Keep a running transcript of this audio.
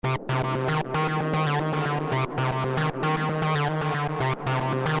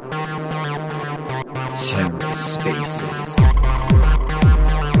TerraSpaces.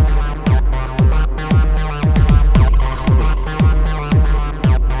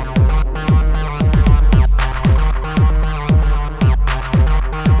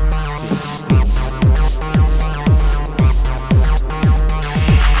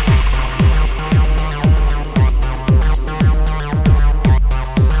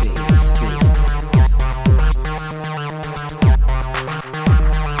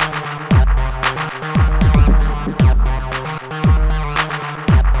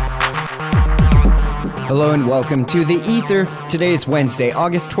 Hello and welcome to The Ether. Today is Wednesday,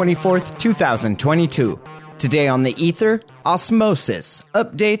 August 24th, 2022. Today on The Ether, Osmosis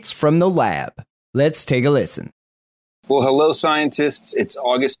Updates from the lab. Let's take a listen. Well, hello, scientists. It's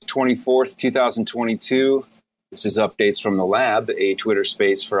August 24th, 2022. This is Updates from the Lab, a Twitter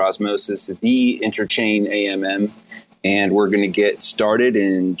space for Osmosis, the Interchain AMM, and we're going to get started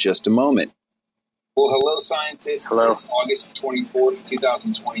in just a moment. Well, hello, scientists. Hello. It's August 24th,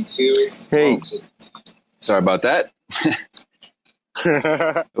 2022. Hey. Sorry about that.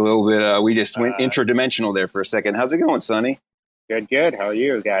 A little bit, we just went interdimensional there for a second. How's it going, Sonny? Good. How are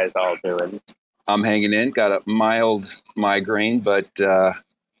you guys all doing? I'm hanging in. Got a mild migraine, but other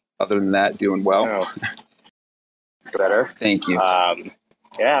than that, doing well. Oh. Better. Thank you.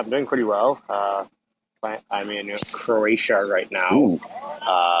 Yeah, I'm doing pretty well. I'm in Croatia right now. Ooh.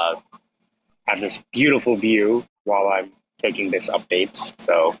 Have this beautiful view while I'm taking this updates,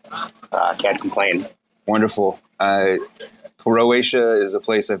 so can't complain. Wonderful. Croatia is a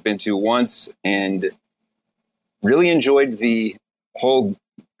place I've been to once and really enjoyed the whole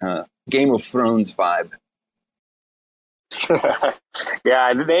Game of Thrones vibe.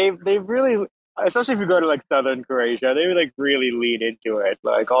 Yeah, they really, especially if you go to like southern Croatia, they like really lean into it.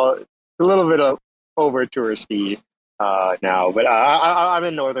 Like a little bit of over touristy now, but I'm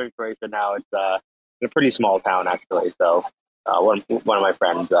in northern Croatia now. It's a pretty small town actually. So one of my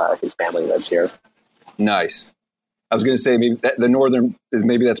friends, his family lives here. Nice. I was going to say maybe the northern is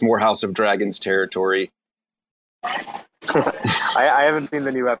that's more House of Dragons territory. I haven't seen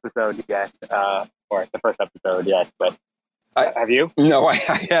the new episode yet, or the first episode yet, but have you? No, I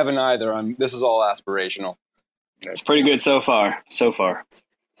haven't either. This is all aspirational. It's pretty good so far.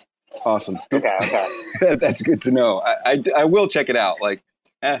 Awesome. Okay. That's good to know. I will check it out. Like,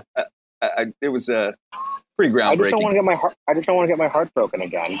 it was pretty groundbreaking. I just don't want to get my heart broken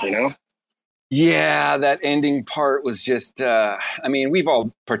again. You know. Yeah, that ending part was just, we've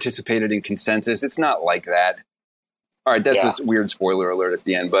all participated in Consensus. It's not like that. All right, that's a weird spoiler alert at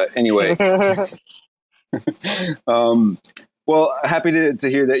the end. But anyway, well, happy to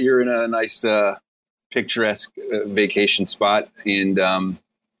hear that you're in a nice, picturesque vacation spot. And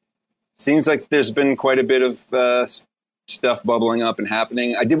seems like there's been quite a bit of stuff bubbling up and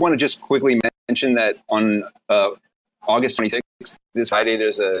happening. I did want to just quickly mention that on August 26th, this Friday,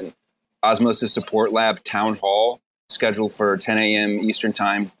 there's an Osmosis Support Lab Town Hall scheduled for 10 a.m. Eastern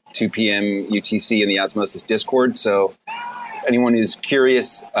Time, 2 p.m. UTC in the Osmosis Discord. So if anyone is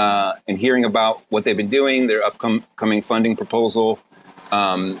curious and hearing about what they've been doing, their upcoming funding proposal,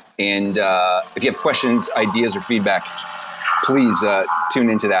 and if you have questions, ideas, or feedback, please tune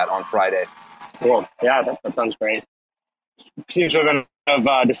into that on Friday. Cool. Yeah, that sounds great. Seems to have been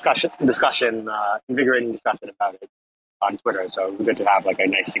a discussion, invigorating discussion about it on Twitter, so it would be good to have like a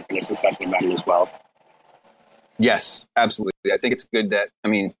nice synchronous discussion about it as well. Yes, absolutely. I think it's good that,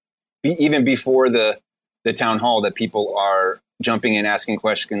 even before the town hall, that people are jumping in, asking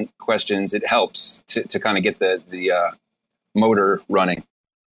questions. It helps to kind of get the motor running.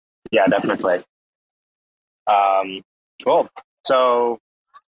 Yeah, definitely. Cool. So,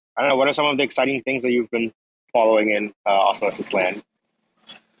 I don't know, what are some of the exciting things that you've been following in Osmosis land?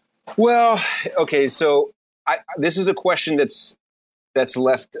 Well, okay, so this is a question that's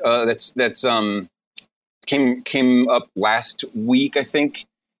left that's came up last week, I think,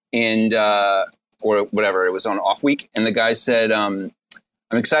 and or whatever, it was on off week, and the guy said, "I'm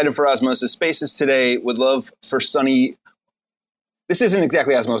excited for Osmosis Spaces today. Would love for Sonny." This isn't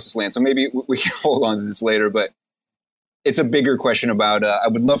exactly Osmosis land, so maybe we can hold on to this later, but it's a bigger question about, I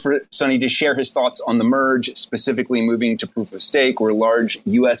would love for Sonny to share his thoughts on the merge, specifically moving to proof of stake, where large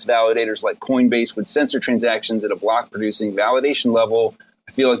US validators like Coinbase would censor transactions at a block producing validation level.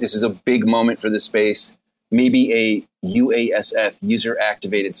 I feel like this is a big moment for the space. Maybe a UASF, user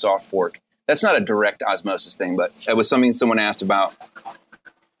activated soft fork. That's not a direct Osmosis thing, but that was something someone asked about.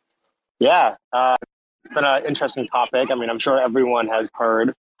 Yeah, it's been an interesting topic. I'm sure everyone has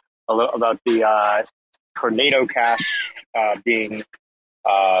heard a little about the Tornado Cash being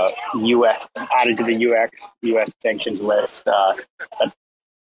U.S. added to the U.S. sanctions list. But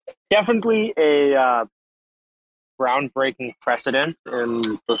definitely a groundbreaking precedent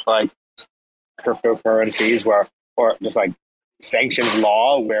in just like cryptocurrencies, where or just like sanctions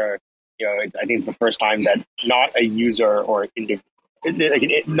law, where I think it's the first time that not a user or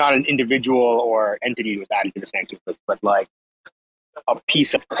not an individual or entity was added to the sanctions list, but like a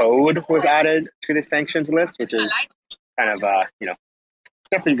piece of code was added to the sanctions list, which is kind of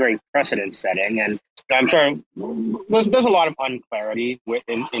definitely very precedent setting. And I'm sure there's a lot of unclarity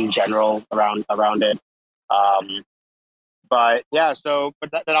in general around it. But yeah,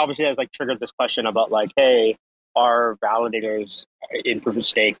 but that obviously has like triggered this question about like, hey, are validators in proof of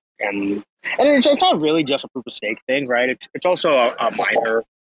stake, and it's not really just a proof of stake thing, right? It's also a miner.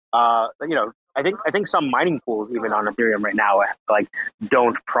 I think some mining pools even on Ethereum right now like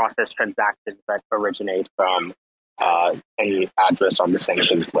don't process transactions that originate from any address on the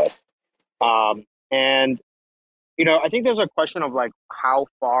sanctions list. And I think there's a question of like how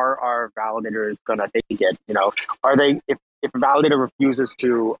far are validators gonna take it? Are they if a validator refuses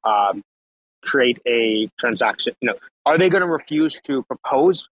to create a transaction, are they going to refuse to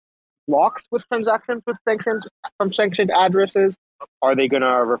propose blocks with transactions with sanctioned addresses? Are they going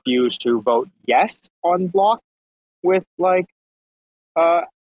to refuse to vote yes on blocks with like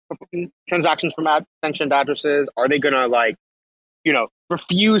transactions from sanctioned addresses? Are they going to like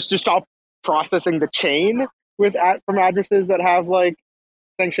refuse to stop processing the chain with from addresses that have like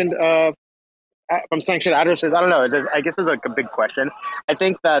sanctioned from sanctioned addresses? I don't know. I guess it's like a big question. I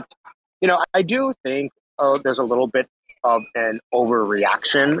think that, I do think there's a little bit of an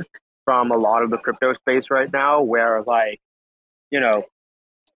overreaction from a lot of the crypto space right now, where like,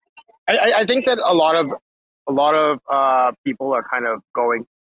 I think that a lot of people are kind of going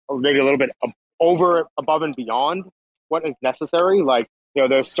maybe a little bit above and beyond what is necessary. Like,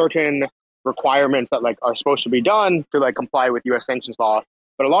 there's certain requirements that like are supposed to be done to like comply with U.S. sanctions law,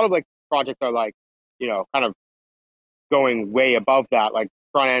 but a lot of like projects are like, kind of going way above that. Like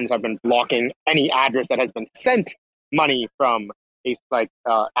front ends have been blocking any address that has been sent money from a like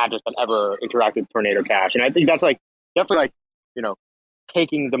address that ever interacted with Tornado Cash. And I think that's like definitely like,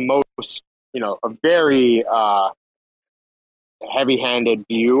 taking the most, a very heavy-handed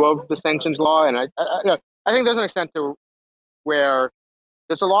view of the sanctions law. And I think there's an extent to where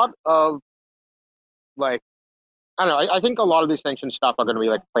there's a lot of like, I don't know. I think a lot of these sanctions stuff are going to be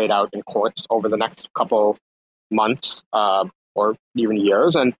like played out in courts over the next couple months or even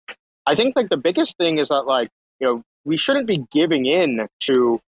years. And I think like the biggest thing is that like, we shouldn't be giving in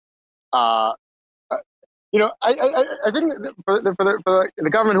to, I think for the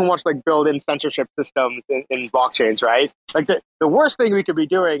government who wants to like build in censorship systems in blockchains, right? Like the worst thing we could be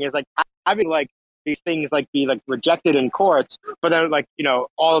doing is like having like these things like be like rejected in courts, but then like,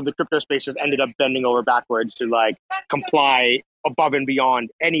 all of the crypto spaces ended up bending over backwards to like comply above and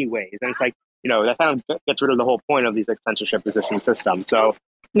beyond anyways. And it's like, that kind of gets rid of the whole point of these like censorship resistant systems. So,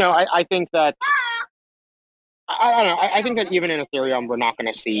 I think that I don't know. I think that even in Ethereum, we're not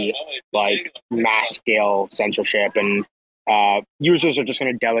going to see like mass scale censorship, and users are just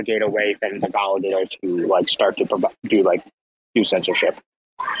going to delegate away from the validators who like start to do censorship.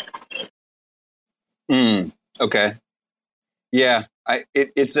 Okay. Yeah, I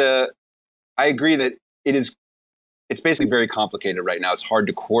agree that it's basically very complicated right now. It's hard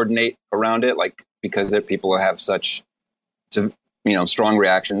to coordinate around it, like because people have such strong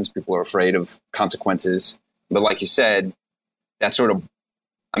reactions. People are afraid of consequences. But like you said, that sort of,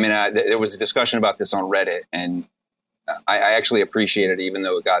 there was a discussion about this on Reddit, and I actually appreciate it, even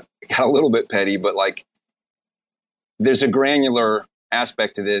though it got a little bit petty. But like, there's a granular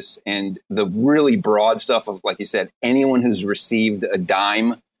aspect to this, and the really broad stuff of, like you said, anyone who's received a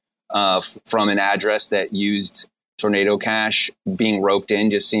dime from an address that used Tornado Cash being roped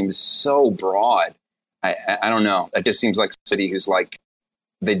in just seems so broad. I don't know. That just seems like somebody who's like,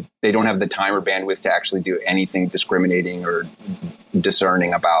 they don't have the time or bandwidth to actually do anything discriminating or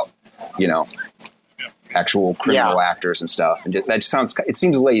discerning about, actual criminal actors and stuff. And that just it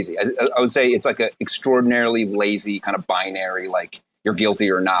seems lazy. I would say it's like an extraordinarily lazy kind of binary, like you're guilty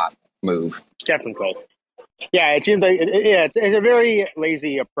or not move. Definitely. Yeah, it seems like, it's a very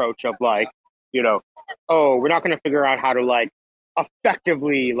lazy approach of like, we're not going to figure out how to like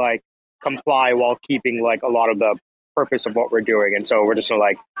effectively like comply while keeping like a lot of the purpose of what we're doing. And so we're just gonna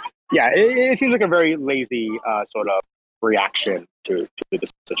like, it seems like a very lazy sort of reaction to the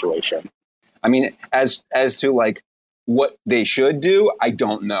situation. I mean, as to like what they should do, I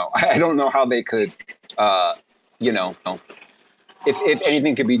don't know. I don't know how they could, if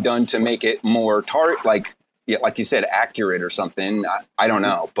anything could be done to make it more like yeah, like you said, accurate or something. I don't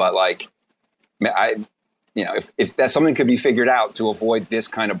know, but like if that something could be figured out to avoid this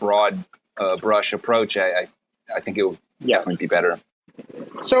kind of broad brush approach, I think it would definitely be better.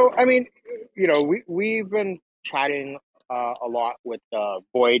 So, I mean, we've been chatting a lot with the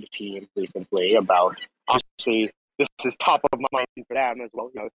Void team recently about, obviously, this is top of mind for them as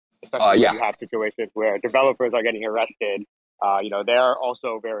well, especially when you have situations where developers are getting arrested. They're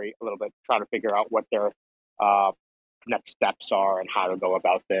also a little bit trying to figure out what their next steps are and how to go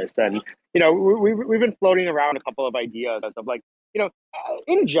about this. And, we've been floating around a couple of ideas of like,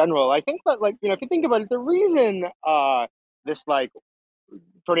 in general, I think that, like, if you think about it, the reason this, like,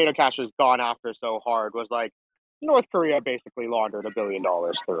 Tornado Cash has gone after so hard was like North Korea basically laundered $1 billion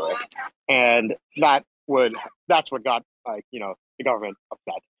through it, and that's what got, like, the government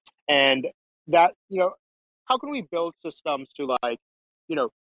upset. And that, how can we build systems to, like,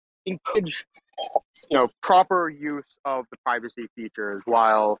 encourage proper use of the privacy features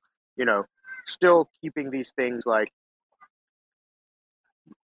while still keeping these things like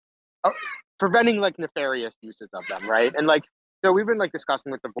preventing like nefarious uses of them, right? And like, so we've been like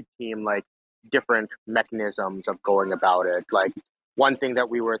discussing with the team like different mechanisms of going about it. Like, one thing that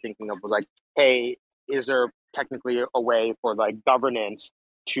we were thinking of was like, hey, is there technically a way for like governance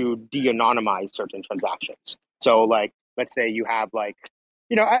to de-anonymize certain transactions? So like, let's say you have like,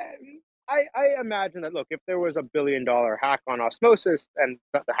 I imagine that, look, if there was $1 billion hack on Osmosis and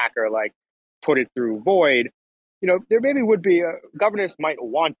the hacker like put it through Void, there maybe would be governance might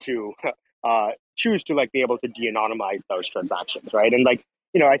want to choose to like be able to de-anonymize those transactions, right? And like,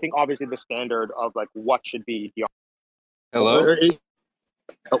 I think obviously the standard of like what should be Hello?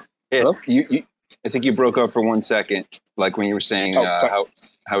 Oh, hello? You I think you broke up for 1 second, like when you were saying how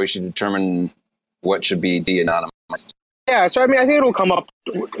we should determine what should be de-anonymized. Yeah, so I mean, I think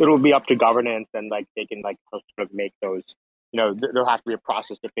it'll be up to governance, and like they can like sort of make those, there'll have to be a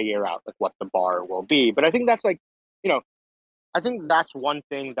process to figure out like what the bar will be. But I think that's like, I think that's one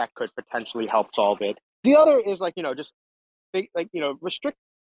thing that could potentially help solve it. The other is like, just restrict.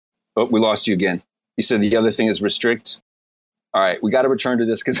 Oh, we lost you again. You said the other thing is restrict. All right, we got to return to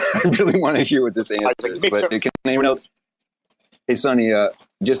this because I really want to hear what this answer is. But can anyone else? Hey, Sonny,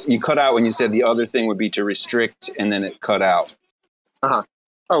 you cut out when you said the other thing would be to restrict, and then it cut out. Oh,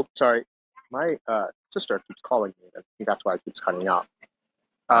 sorry. My sister keeps calling me. I think that's why it keeps cutting out.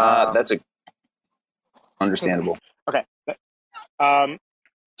 That's understandable. Okay.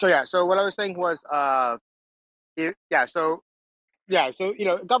 So what I was saying was,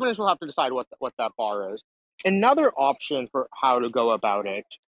 governance will have to decide what that bar is. Another option for how to go about it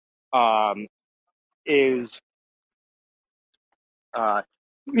is,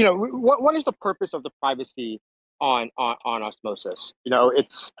 what is the purpose of the privacy on Osmosis?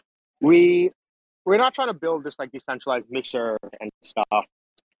 We're not trying to build this like decentralized mixer and stuff.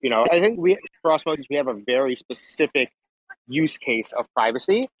 I think for Osmosis we have a very specific use case of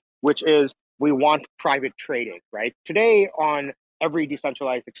privacy, which is we want private trading, right? Today on every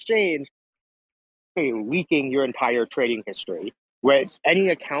decentralized exchange, leaking your entire trading history, where any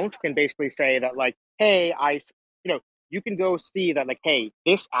account can basically say that like, hey, you can go see that like, hey,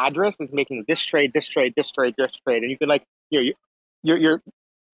 this address is making this trade, this trade, this trade, this trade, and you can like, you're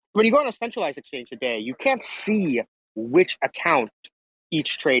when you go on a centralized exchange today, you can't see which account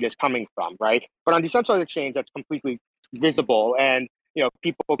each trade is coming from, right? But on decentralized exchange, that's completely visible, and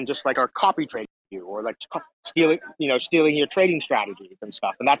people can just like are copy trading you or like stealing your trading strategies and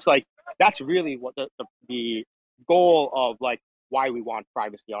stuff. And that's really what the goal of like why we want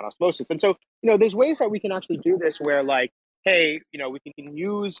privacy on Osmosis. And so there's ways that we can actually do this where like, hey, we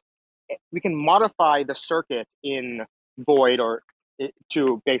can modify the circuit in Void or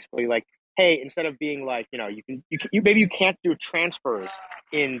to basically like, hey, instead of being like, maybe you can't do transfers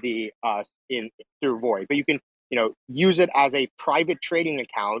in the through Void, but you can use it as a private trading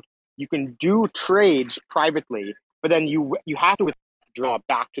account. You can do trades privately, but then you have to withdraw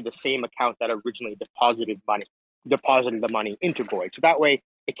back to the same account that originally deposited the money into Void. So that way,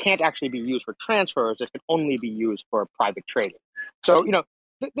 it can't actually be used for transfers. It can only be used for private trading. So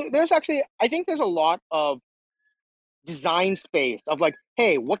there's actually, I think there's a lot of design space of like,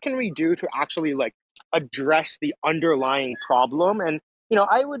 hey, what can we do to actually like address the underlying problem? And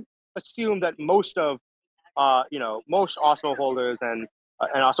I would assume that most Osmo holders and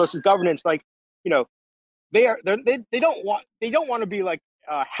Osmosis governance, like they don't want to be like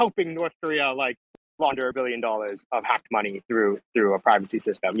helping North Korea like launder $1 billion of hacked money through a privacy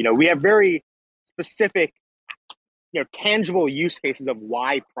system. We have very specific tangible use cases of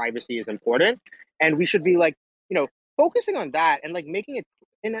why privacy is important, and we should be like focusing on that and like making it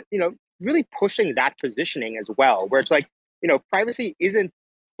really pushing that positioning as well, where it's like, privacy isn't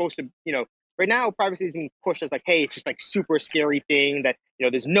supposed to, right now privacy is being pushed as like, hey, it's just like super scary thing that,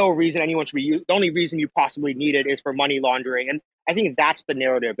 there's no reason anyone should be used. The only reason you possibly need it is for money laundering. And I think that's the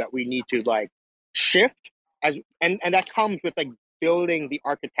narrative that we need to like shift and that comes with like building the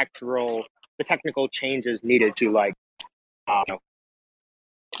technical changes needed to like,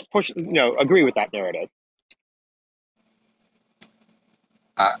 push, agree with that narrative.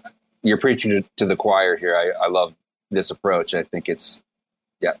 You're preaching to the choir here. I love this approach. I think it's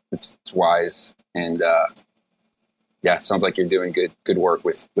wise, and sounds like you're doing good work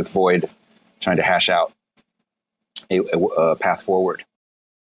with Void, trying to hash out a path forward.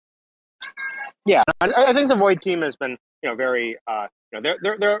 Yeah, I think the Void team has been, very,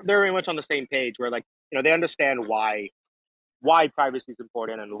 they're very much on the same page where like, they understand why privacy is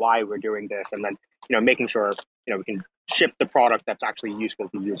important and why we're doing this, and then making sure we can ship the product that's actually useful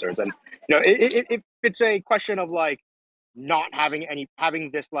to users. And if it's a question of like not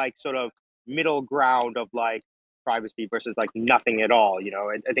having this like sort of middle ground of like privacy versus like nothing at all,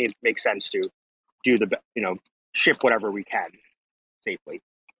 I think it makes sense to do ship whatever we can safely.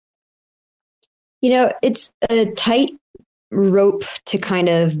 It's a tight rope to kind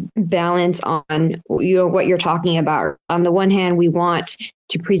of balance on what you're talking about. On the one hand, we want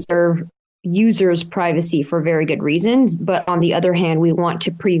to preserve users' privacy for very good reasons, but on the other hand, we want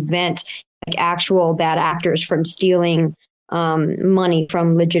to prevent like actual bad actors from stealing money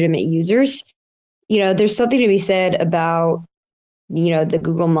from legitimate users. There's something to be said about the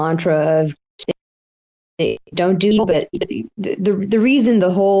Google mantra of don't do evil, but the reason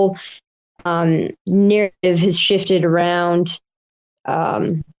the whole narrative has shifted around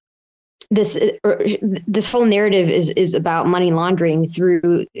this whole narrative is about money laundering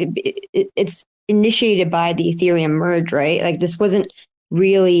through it's initiated by the Ethereum merge, right? Like this wasn't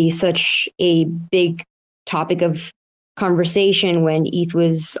really such a big topic of conversation when ETH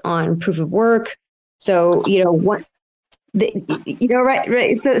was on proof of work. So right.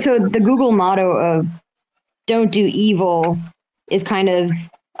 So the Google motto of "Don't do evil" is kind of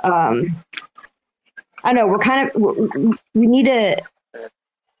I know we need to.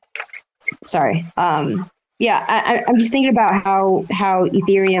 Sorry. I'm just thinking about how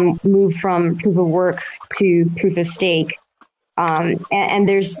Ethereum moved from proof of work to proof of stake, and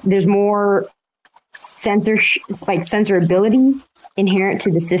there's more censorability inherent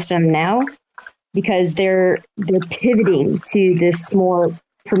to the system now because they're pivoting to this more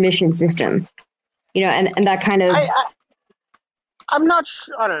permission system, and that kind of. I'm not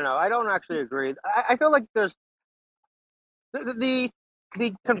sure. I don't know. I don't actually agree. I feel like there's the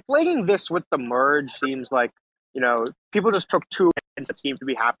conflating this with the merge seems like people just took two events that seem to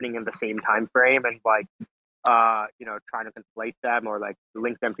be happening in the same time frame and like trying to conflate them or like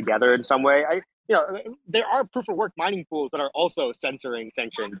link them together in some way. There are proof of work mining pools that are also censoring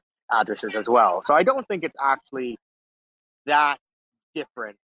sanctioned addresses as well. So I don't think it's actually that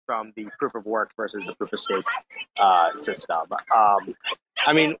different from the proof of work versus the proof of stake system.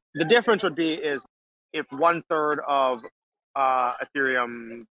 I mean, the difference would be is if 1/3 of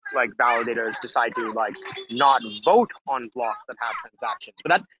Ethereum like validators decide to like not vote on blocks that have transactions. But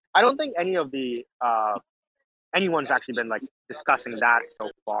that I don't think any of the anyone's actually been like discussing that so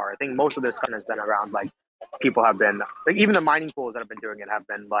far. I think most of this discussion has been around like people have been like even the mining pools that have been doing it have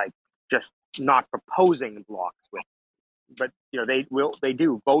been like just not proposing blocks with, but they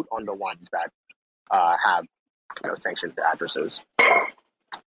do vote on the ones that have sanctioned addresses.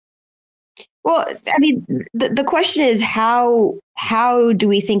 Well, I mean, the question is how do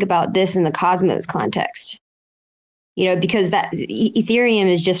we think about this in the Cosmos context? Because that Ethereum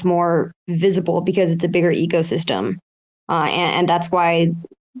is just more visible because it's a bigger ecosystem, and that's why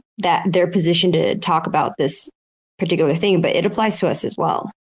that they're positioned to talk about this particular thing. But it applies to us as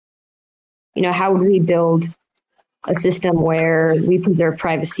well. How would we build a system where we preserve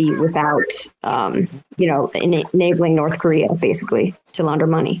privacy without, enabling North Korea basically to launder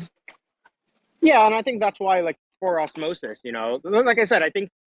money? Yeah, and I think that's why, like for Osmosis, like I said, I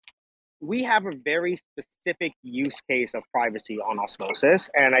think we have a very specific use case of privacy on Osmosis,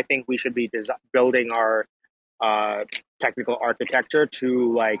 and I think we should be building our technical architecture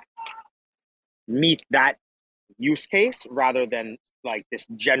to like meet that use case rather than like this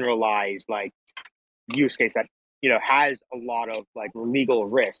generalized like use case that has a lot of like legal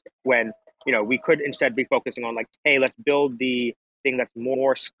risk when we could instead be focusing on like, hey, let's build the thing that's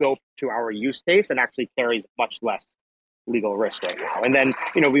more scoped to our use case and actually carries much less legal risk right now. And then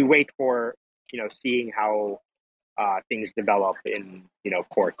we wait for seeing how things develop in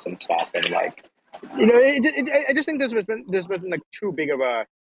courts and stuff, and like I just think there's been like too big of a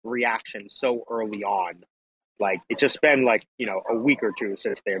reaction so early on. Like it's just been like, a week or two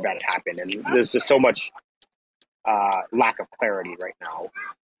since the event happened, and there's just so much lack of clarity right now.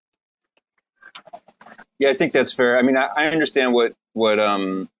 Yeah, I think that's fair. I mean, I understand what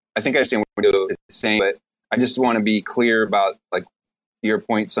I think I understand what Widow is saying, but I just want to be clear about like your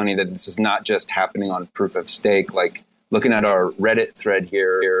point, Sonny, that this is not just happening on proof of stake. Like looking at our Reddit thread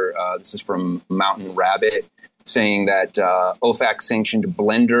here, this is from Mountain Rabbit saying that OFAC sanctioned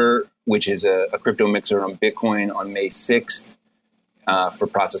Blender, which is a crypto mixer on Bitcoin, on May 6th for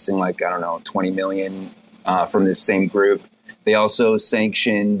processing 20 million from this same group. They also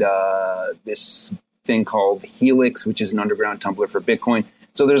sanctioned this thing called Helix, which is an underground Tumblr for Bitcoin.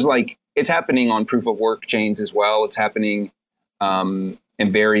 So there's it's happening on proof of work chains as well. It's happening in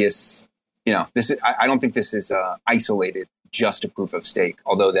various, I don't think this is isolated just to proof of stake,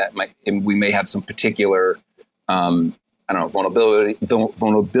 although we may have some particular,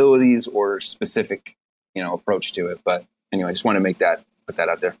 vulnerabilities or specific, approach to it. But anyway, I just want to put that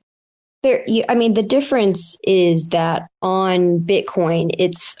out there. The difference is that on Bitcoin,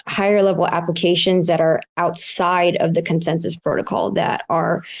 it's higher level applications that are outside of the consensus protocol that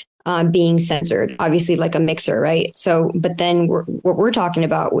are being censored, obviously like a mixer, right? So, but then what we're talking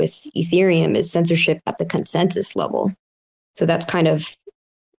about with Ethereum is censorship at the consensus level. So that's kind of,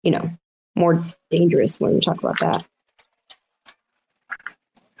 more dangerous when we talk about that.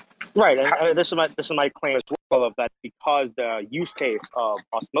 Right, and this is my claim as well, of that because the use case of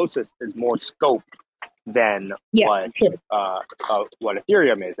Osmosis is more scope than what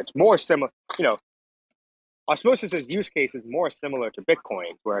Ethereum is. It's more similar, Osmosis's use case is more similar to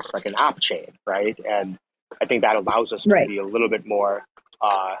Bitcoin, where it's like an app chain, right? And I think that allows us to be a little bit more,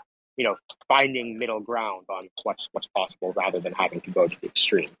 finding middle ground on what's possible rather than having to go to the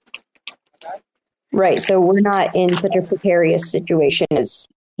extreme. Right. So we're not in such a precarious situation as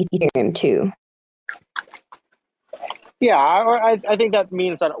Ethereum 2. Yeah, I think that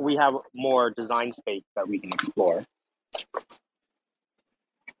means that we have more design space that we can explore.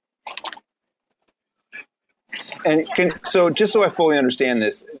 And so just so I fully understand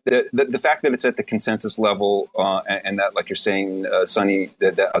this, the fact that it's at the consensus level and that, like you're saying, Sonny,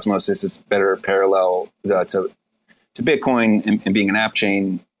 that Osmosis is better parallel to Bitcoin and being an app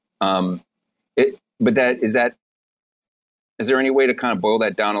chain. Is there any way to kind of boil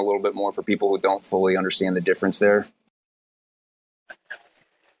that down a little bit more for people who don't fully understand the difference there?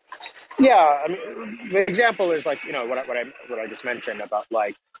 Yeah, I mean, the example is what I just mentioned about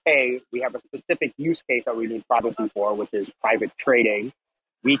hey, we have a specific use case that we need privacy for, which is private trading.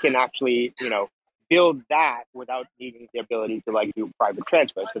 We can actually, build that without needing the ability to do private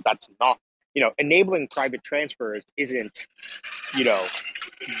transfers, because that's not, enabling private transfers isn't,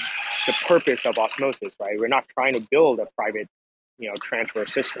 the purpose of Osmosis, right? We're not trying to build a private, transfer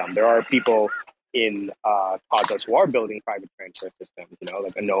system. There are people in Cosmos who are building private transfer systems,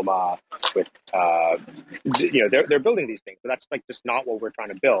 like Anoma with, they're building these things, but that's just not what we're trying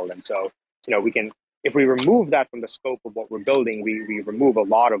to build. And so, we can, if we remove that from the scope of what we're building, we remove a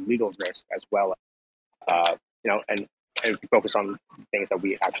lot of legal risk as well, and focus on things that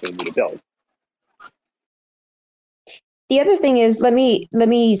we actually need to build. The other thing is, let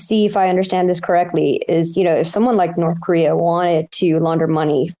me see if I understand this correctly, is, if someone like North Korea wanted to launder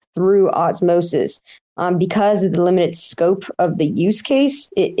money through Osmosis, because of the limited scope of the use case,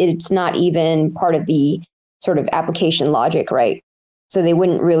 it's not even part of the sort of application logic, right? So they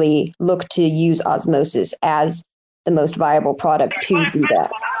wouldn't really look to use Osmosis as the most viable product to do that.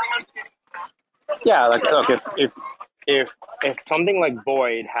 Yeah, look, if something like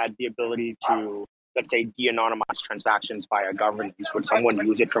Void had the ability to, let's say, de-anonymize transactions via governance, would someone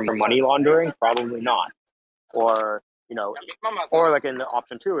use it for money laundering? Probably not. Or, or in the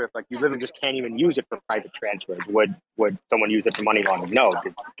option 2, if you literally just can't even use it for private transfers, would someone use it for money laundering? No,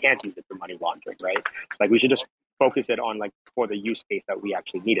 because you can't use it for money laundering, right? We should just focus it on for the use case that we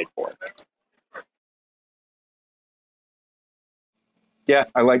actually need it for. Yeah,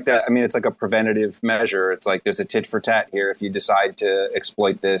 I like that. I mean, it's like a preventative measure. It's like there's a tit for tat here. If you decide to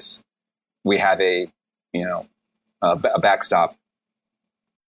exploit this, we have a backstop.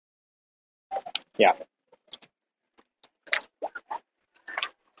 Yeah.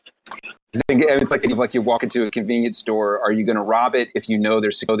 I think it's like you walk into a convenience store. Are you going to rob it if you know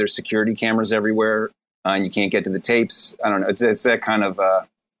there's security cameras everywhere and you can't get to the tapes? I don't know. It's that kind of.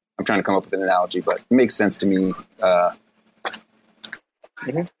 I'm trying to come up with an analogy, but it makes sense to me.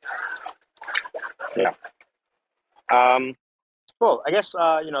 Mm-hmm. Yeah. Cool. I guess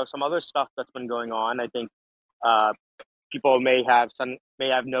some other stuff that's been going on. I think people may have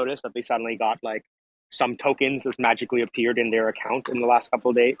noticed that they suddenly got some tokens has magically appeared in their account in the last couple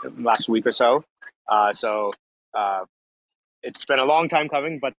of days, last week or so. It's been a long time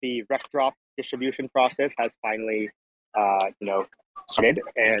coming, but the rec drop distribution process has finally, started.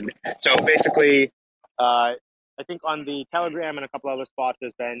 And so basically, I think on the Telegram and a couple other spots,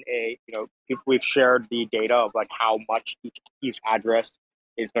 there's been we've shared the data of like how much each address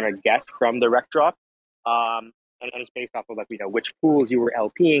is going to get from the rec drop. And it's based off of like, which pools you were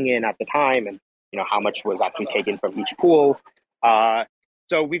LPing in at the time and, how much was actually taken from each pool.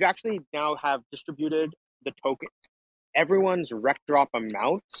 So we've actually now have distributed the token, everyone's rec drop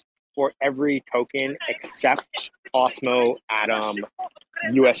amounts for every token except Osmo, Atom,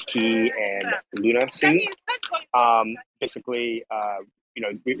 UST, and Lunacy. Basically,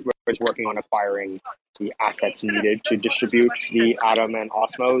 we're working on acquiring the assets needed to distribute the Atom and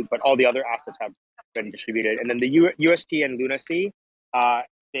Osmo, but all the other assets have been distributed. And then the UST and Lunacy,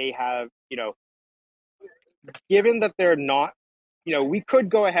 they have, given that they're not, we could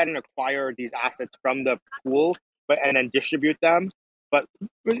go ahead and acquire these assets from the pool, and then distribute them. But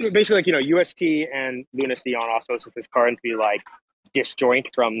basically, like, UST and Lunacy on Osmosis is currently like disjoint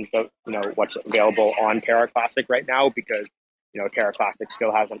from the, what's available on Terra Classic right now, because, Terra Classic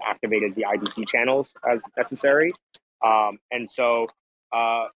still hasn't activated the IBC channels as necessary. And so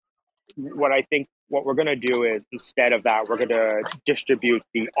what we're going to do is, instead of that, we're going to distribute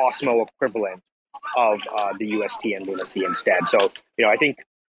the Osmo equivalent of the UST and Lunacy instead. So, I think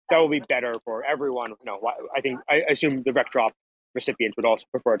that will be better for everyone. I assume the rec drop recipients would also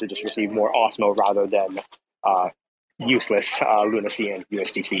prefer to just receive more Osmo rather than useless Lunacy and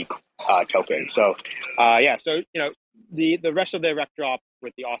USDC tokens. So, the rest of the rec drop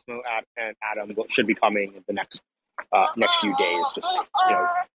with the Osmo and Atom should be coming in the next few days. Just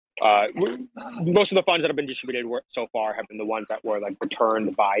most of the funds that have been distributed so far have been the ones that were like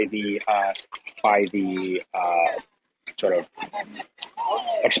returned by the sort of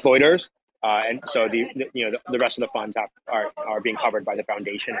exploiters, and so the rest of the funds are being covered by the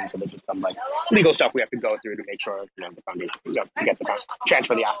foundation, and so there's just some like legal stuff we have to go through to make sure the foundation to get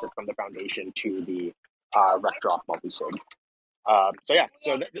transfer the assets from the foundation to the rec drop multi-sig.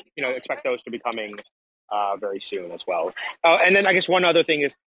 Expect those to be coming very soon as well. And then I guess one other thing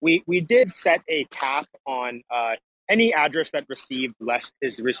is we did set a cap on any address that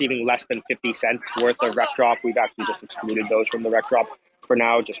is receiving less than 50 cents worth of rec drop. We've actually just excluded those from the rec drop for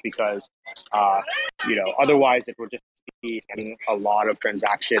now, just because otherwise it would just be getting a lot of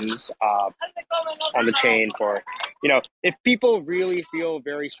transactions on the chain for, if people really feel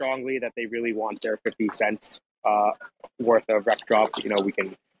very strongly that they really want their 50 cents worth of rec drop, we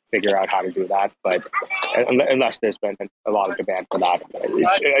can figure out how to do that. But unless there's been a lot of demand for that, I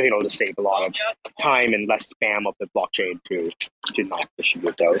think it'll just save a lot of time and less spam of the blockchain to not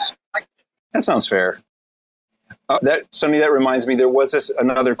distribute those. That sounds fair. That reminds me, there was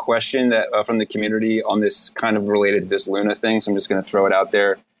another question that from the community on this, kind of related to this Luna thing, so I'm just going to throw it out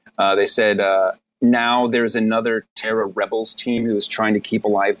there. They said, now there's another Terra Rebels team who is trying to keep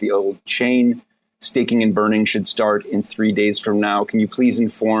alive the old chain. Staking and burning should start in 3 days from now. Can you please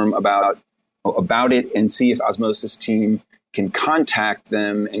inform about it and see if Osmosis team can contact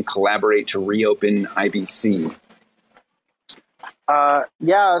them and collaborate to reopen IBC? So,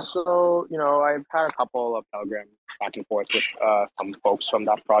 I've had a couple of Telegram back and forth with some folks from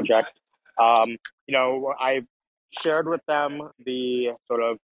that project. I've shared with them the sort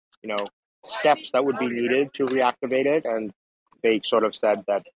of, steps that would be needed to reactivate it. And they sort of said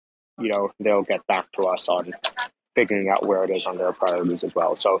that, they'll get back to us on figuring out where it is on their priorities as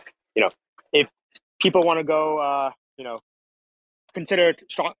well. So, if people want to go, consider,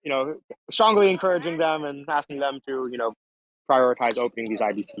 strongly encouraging them and asking them to, prioritize opening these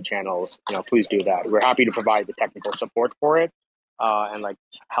IBC channels, please do that. We're happy to provide the technical support for it and like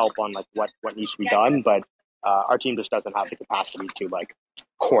help on like what needs to be done. But our team just doesn't have the capacity to like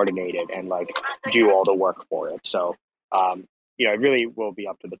coordinate it and like do all the work for it. So, it really will be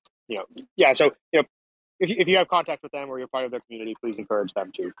up to the, So, if you have contact with them or you're part of their community, please encourage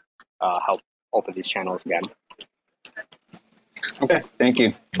them to help open these channels again. Okay, thank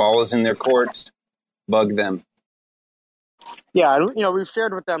you. Ball is in their court. Bug them. Yeah, we've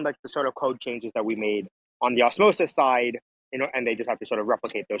shared with them like the sort of code changes that we made on the Osmosis side, and they just have to sort of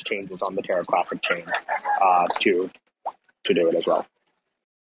replicate those changes on the Terra Classic chain to do it as well.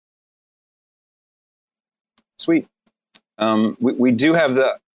 Sweet. We do have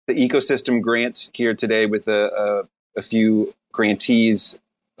the ecosystem grants here today with a few grantees.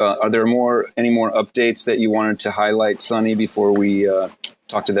 Are there any more updates that you wanted to highlight, Sunny, before we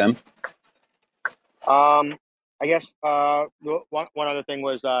talk to them? I guess one other thing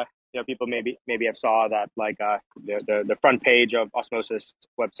was people maybe have saw that like the front page of Osmosis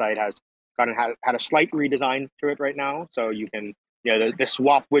website has had a slight redesign to it right now. So you can the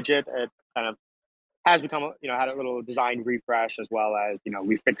swap widget, it kind of has become had a little design refresh, as well as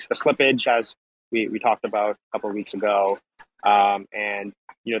we fixed the slippage, as we talked about a couple of weeks ago, and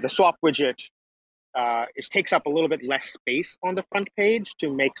the swap widget it takes up a little bit less space on the front page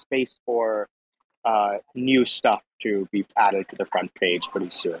to make space for new stuff to be added to the front page pretty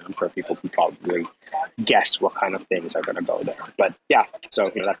soon. I'm sure people can probably guess what kind of things are going to go there. But yeah,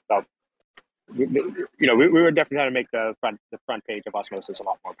 so we were definitely trying to make the front page of Osmosis a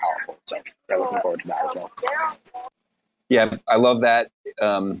lot more powerful. So they're looking forward to that as well. Yeah, I love that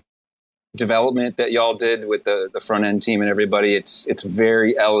development that y'all did with the front end team and everybody. It's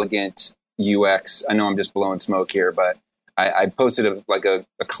very elegant UX. I know I'm just blowing smoke here, but I posted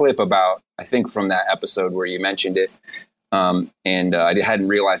a clip about, I think, from that episode where you mentioned it, and I hadn't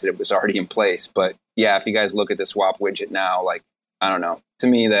realized that it was already in place. But yeah, if you guys look at the swap widget now, like, I don't know, to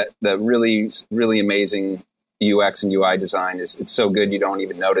me that the really, really amazing UX and UI design it's so good you don't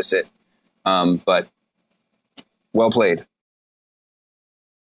even notice it. But well played.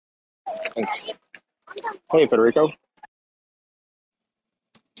 Thanks. Hey, Federico.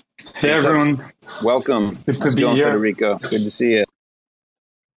 Hey, everyone. Welcome. Good to How's it be going, here. Federico? Good to see you.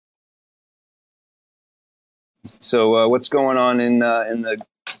 So what's going on in the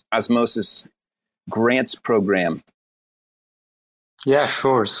Osmosis grants program? Yeah,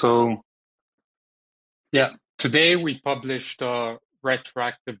 sure. So, yeah, today we published a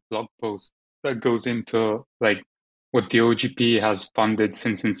retroactive blog post that goes into like what the OGP has funded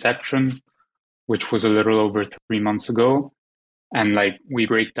since inception, which was a little over 3 months ago. And like we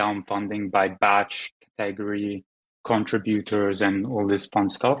break down funding by batch, category, contributors, and all this fun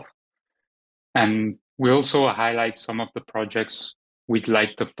stuff. And we also highlight some of the projects we'd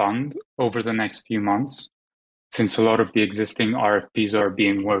like to fund over the next few months, since a lot of the existing RFPs are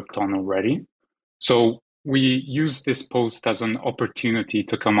being worked on already. So we use this post as an opportunity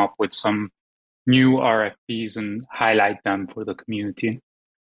to come up with some new RFPs and highlight them for the community.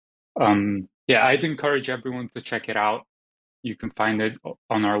 Yeah, I'd encourage everyone to check it out. You can find it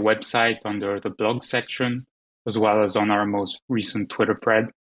on our website under the blog section, as well as on our most recent Twitter thread,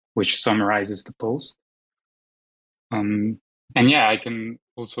 which summarizes the post. And yeah, I can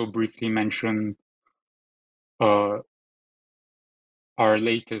also briefly mention our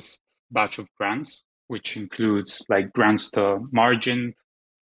latest batch of grants, which includes like grants to Margin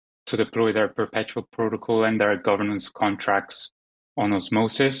to deploy their perpetual protocol and their governance contracts on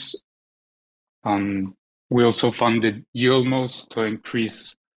Osmosis. We also funded Yilmos to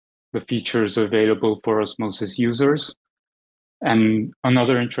increase the features available for Osmosis users. And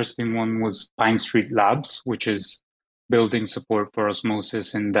another interesting one was Pine Street Labs, which is building support for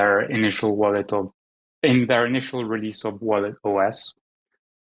Osmosis in their initial release of Wallet OS,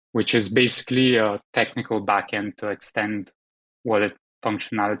 which is basically a technical backend to extend wallet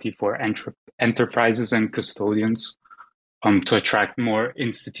functionality for enterprises and custodians to attract more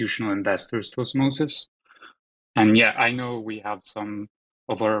institutional investors to Osmosis. And yeah, I know we have some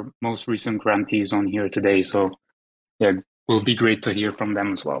of our most recent grantees on here today, so yeah, it will be great to hear from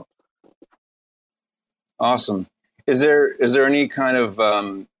them as well. Awesome. Is there any kind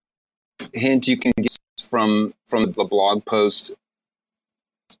of hint you can get from the blog post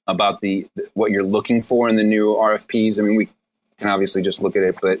about what you're looking for in the new RFPs? I mean, we can obviously just look at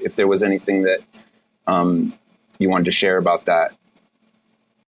it, but if there was anything that you wanted to share about that.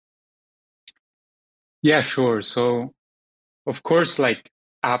 Yeah, sure. So, of course, like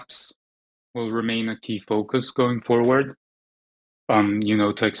apps will remain a key focus going forward.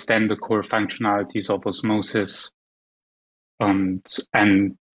 To extend the core functionalities of Osmosis,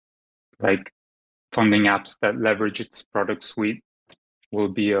 and like funding apps that leverage its product suite will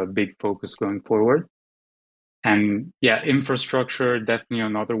be a big focus going forward. And yeah, infrastructure, definitely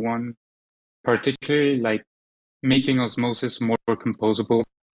another one, particularly like making Osmosis more composable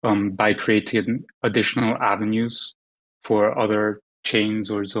by creating additional avenues for other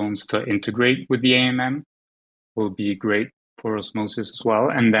chains or zones to integrate with the AMM will be great for Osmosis as well.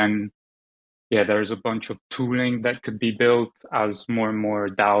 And then, yeah, there's a bunch of tooling that could be built as more and more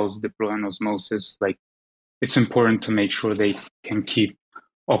DAOs deploy on Osmosis. Like, it's important to make sure they can keep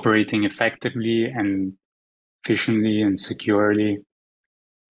operating effectively and efficiently and securely.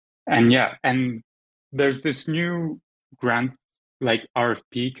 And yeah, and there's this new grant, like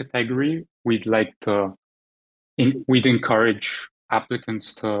RFP category, we'd encourage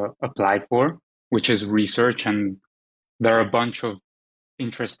applicants to apply for, which is research. And there are a bunch of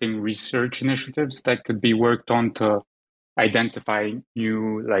interesting research initiatives that could be worked on to identify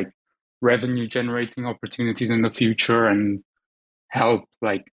new like revenue generating opportunities in the future and help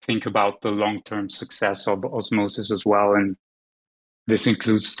like think about the long-term success of Osmosis as well. And this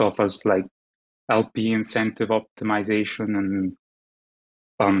includes stuff as like LP incentive optimization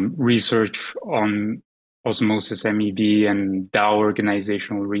and research on Osmosis MEV and DAO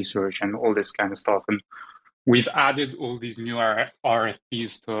organizational research and all this kind of stuff. And we've added all these new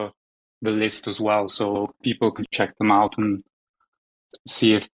RFPs to the list as well, so people can check them out and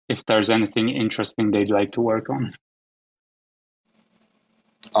see if there's anything interesting they'd like to work on.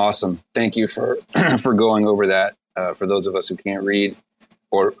 Awesome. Thank you for for going over that. For those of us who can't read,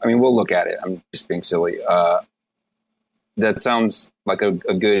 or I mean, we'll look at it. I'm just being silly. That sounds like a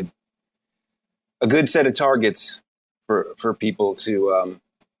good set of targets for people to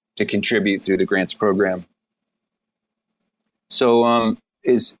contribute through the grants program. So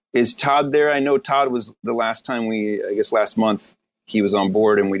is Todd there? I know Todd was the last time last month he was on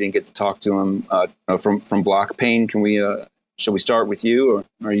board and we didn't get to talk to him from Block Pain. Can we shall we start with you, or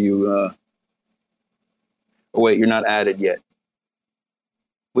are you oh wait, you're not added yet.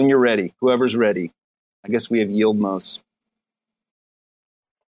 When you're ready, whoever's ready. I guess we have Yieldmos.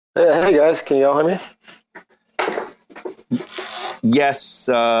 Hey guys, can you all hear me? Yes.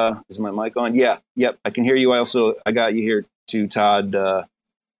 Is my mic on? Yeah. Yep. I can hear you. I got you here too, Todd.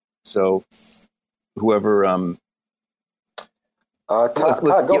 So whoever, Todd,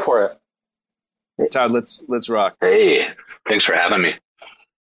 go for it. Todd, let's rock. Hey, thanks for having me.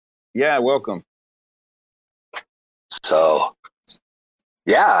 Yeah. Welcome. So,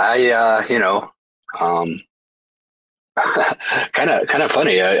 yeah, I kind of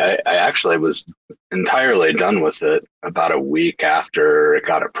funny. I actually was entirely done with it about a week after it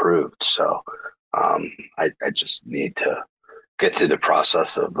got approved. So I just need to get through the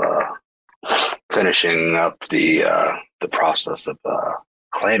process of finishing up the process of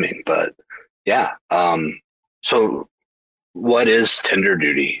claiming. But yeah, so what is tender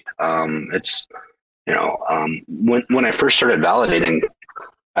duty? It's when I first started validating,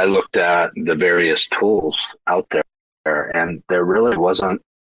 I looked at the various tools out there. And there really wasn't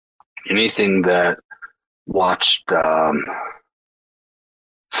anything that watched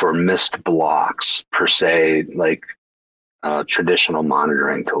for missed blocks per se, like traditional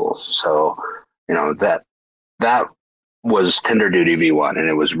monitoring tools. So, that was TenderDuty V1, and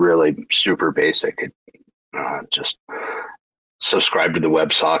it was really super basic. It just subscribed to the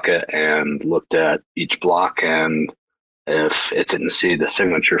WebSocket and looked at each block, and if it didn't see the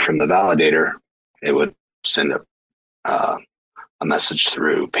signature from the validator, it would send a message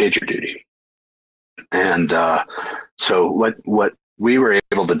through PagerDuty. And so what we were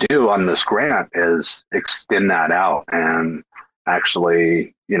able to do on this grant is extend that out and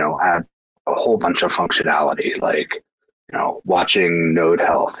actually, add a whole bunch of functionality, like, watching node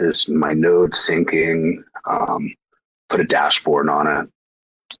health. Is my node syncing? Put a dashboard on it,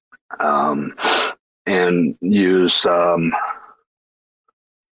 and use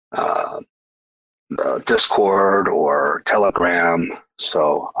Discord or Telegram.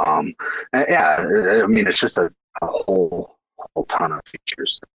 So yeah, I mean, it's just a whole ton of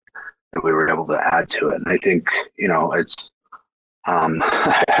features that we were able to add to it. And I think, it's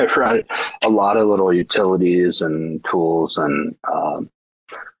I've read a lot of little utilities and tools, and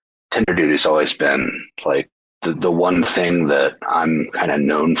TenderDuty's always been like the one thing that I'm kind of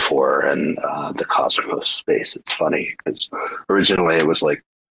known for in the Cosmos space. It's funny because originally it was like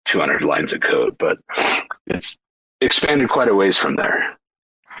 200 lines of code, but it's expanded quite a ways from there.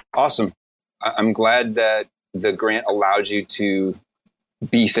 Awesome. I'm glad that the grant allowed you to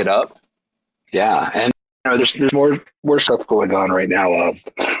beef it up. Yeah, and there's more stuff going on right now.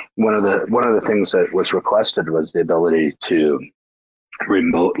 One of the things that was requested was the ability to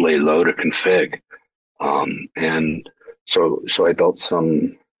remotely load a config, and so I built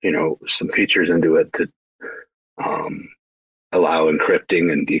some features into it to allow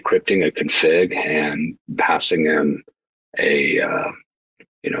encrypting and decrypting a config and passing in a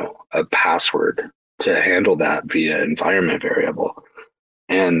password to handle that via environment variable.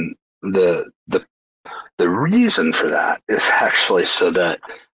 And the reason for that is actually so that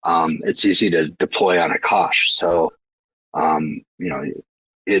it's easy to deploy on a cache. So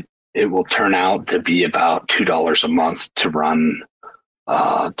it will turn out to be about $2 a month to run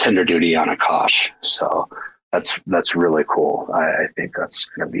TenderDuty on a cache. So that's really cool. I think that's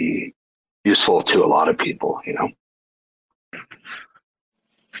going to be useful to a lot of people,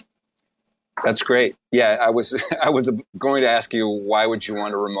 That's great. Yeah, I was going to ask you, why would you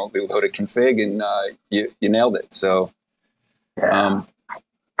want to remotely load a config, and you nailed it. So,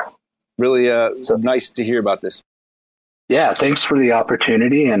 really nice to hear about this. Yeah, thanks for the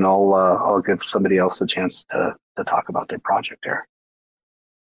opportunity, and I'll give somebody else a chance to talk about their project there.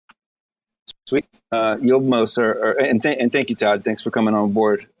 Sweet. Yieldmos, and thank you, Todd. Thanks for coming on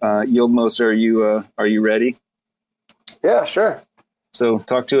board. Yieldmos, are you ready? Yeah, sure. So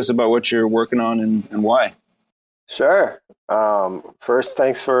talk to us about what you're working on and why. Sure. First,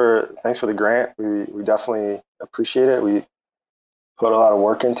 thanks for the grant. We definitely appreciate it. We put a lot of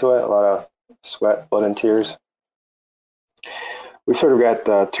work into it, a lot of sweat, blood, and tears. We've sort of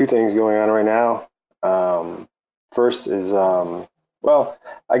got two things going on right now. First is, well,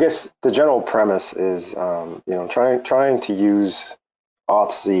 I guess the general premise is, trying to use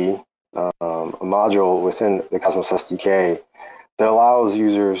Auth-Z, a module within the Cosmos SDK that allows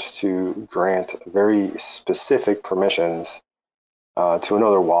users to grant very specific permissions to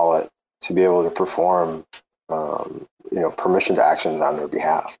another wallet to be able to perform, permissioned actions on their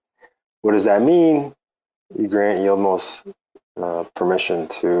behalf. What does that mean? You grant Yieldmos permission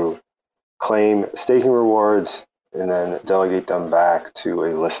to claim staking rewards and then delegate them back to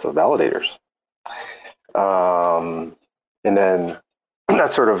a list of validators. And then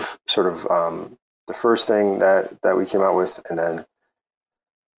that's sort of the first thing that we came out with. And then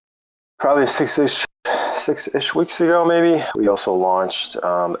probably six-ish weeks ago, maybe, we also launched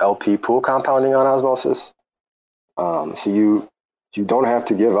LP pool compounding on Osmosis. So you don't have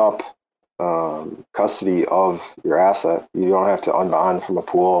to give up custody of your asset. You don't have to unbond from a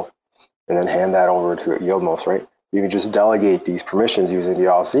pool and then hand that over to Yieldmos, right? You can just delegate these permissions using the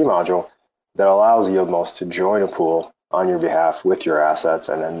Auth-Z module that allows Yieldmos to join a pool on your behalf with your assets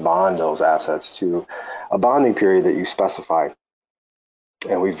and then bond those assets to a bonding period that you specify.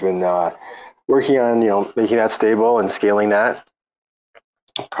 And we've been working on, making that stable and scaling that.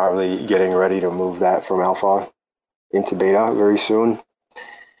 Probably getting ready to move that from alpha into beta very soon.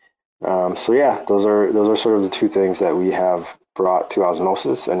 So yeah, those are sort of the two things that we have brought to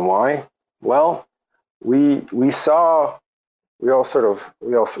Osmosis. And why? Well, we started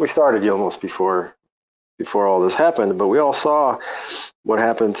Yieldmos before all this happened, but we all saw what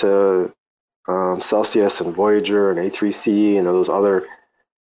happened to Celsius and Voyager and A3C and those other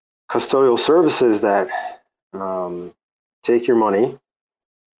custodial services that take your money,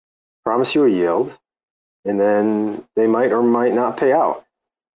 promise you a yield, and then they might or might not pay out.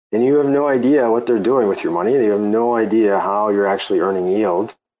 And you have no idea what they're doing with your money. You have no idea how you're actually earning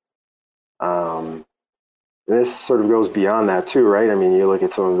yield. This sort of goes beyond that too, right? I mean, you look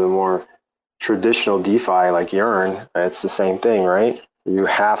at some of the more traditional DeFi like Yearn, it's the same thing, right? You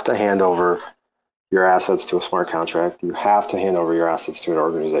have to hand over your assets to a smart contract. You have to hand over your assets to an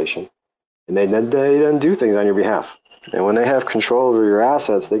organization. And they then do things on your behalf. And when they have control over your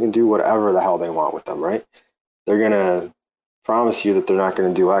assets, they can do whatever the hell they want with them, right? They're going to promise you that they're not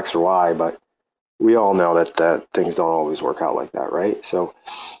going to do X or Y, but we all know that things don't always work out like that, right? So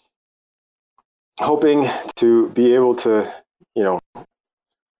hoping to be able to,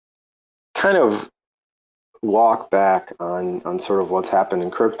 kind of walk back on sort of what's happened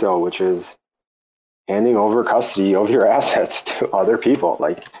in crypto, which is handing over custody of your assets to other people.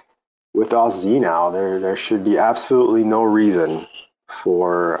 Like with Auth-Z now, there should be absolutely no reason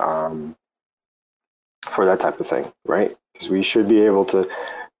for that type of thing, right? Because we should be able to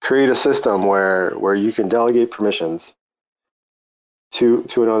create a system where you can delegate permissions to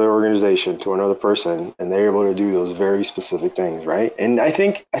another organization, to another person, and they're able to do those very specific things, right? And I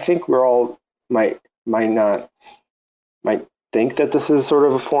think we're all might think that this is sort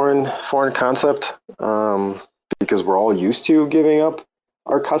of a foreign concept, because we're all used to giving up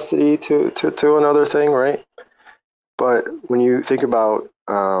our custody to another thing, right? But when you think about,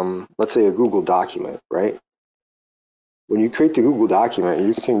 let's say, a Google document, right? When you create the Google document,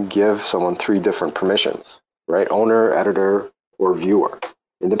 you can give someone 3 different permissions, right? Owner, editor, or viewer.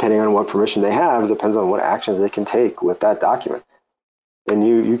 And depending on what permission they have, depends on what actions they can take with that document. And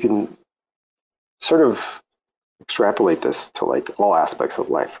you can sort of extrapolate this to like all aspects of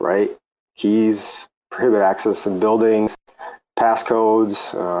life, right? Keys, prohibit access in buildings,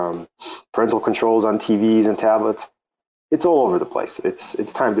 passcodes, parental controls on TVs and tablets. It's all over the place.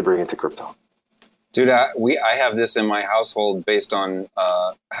 It's time to bring it to crypto. Dude, I have this in my household based on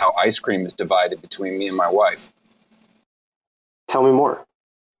how ice cream is divided between me and my wife. Tell me more.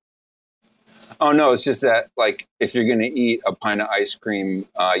 Oh, no, it's just that, like, if you're going to eat a pint of ice cream,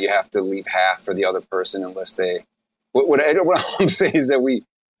 you have to leave half for the other person unless they... What I'm saying is that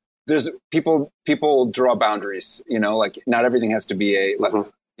there's people draw boundaries, like, not everything has to be a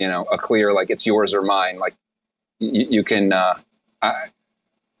clear, like, it's yours or mine. Like, you can...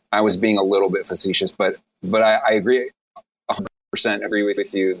 I was being a little bit facetious, but I agree, 100% agree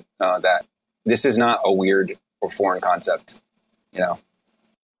with you that this is not a weird foreign concept, you know.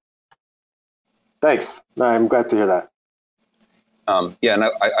 Thanks. No, I'm glad to hear that. Yeah, and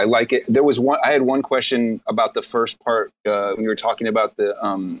I like it. I had one question about the first part when you were talking about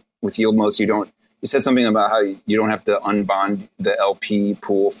the with YieldMost. You said something about how you don't have to unbond the LP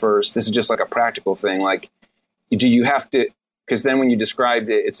pool first. This is just like a practical thing. Like, do you have to? Because then when you described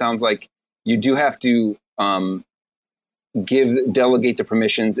it, it sounds like you do have to delegate the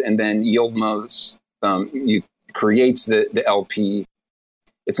permissions, and then YieldMost you creates the LP.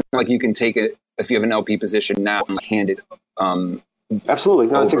 It's not like you can take it if you have an LP position now and hand it. Absolutely,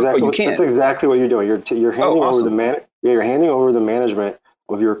 no, that's exactly what you're doing. You're handing over you're handing over the management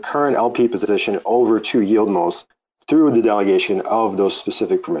of your current LP position over to YieldMost through the delegation of those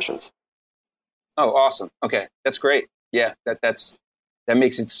specific permissions. Oh, awesome. Okay, that's great. Yeah, that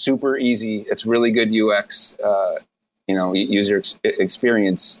makes it super easy. It's really good UX, user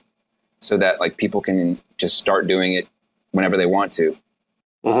experience, so that like people can just start doing it whenever they want to.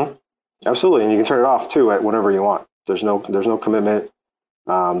 Mm-hmm. Absolutely, and you can turn it off too at whenever you want. There's no commitment.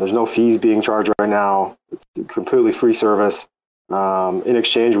 There's no fees being charged right now. It's a completely free service. In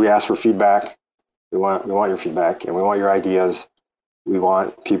exchange, we ask for feedback. We want your feedback, and we want your ideas. We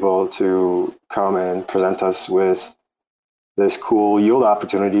want people to come and present us with this cool yield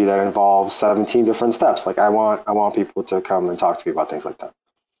opportunity that involves 17 different steps. Like I want people to come and talk to me about things like that.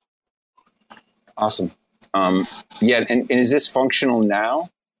 Awesome. Yeah, and is this functional now?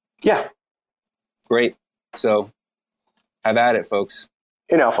 Yeah. Great. So have at it, folks.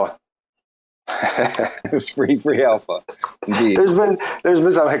 In alpha. free alpha. Indeed. There's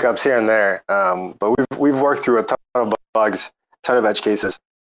been some hiccups here and there, but we've worked through a ton of bugs, ton of edge cases,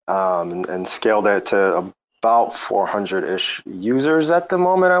 and scaled it to about 400-ish users at the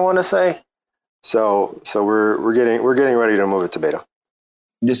moment, I want to say. So we're getting ready to move it to beta.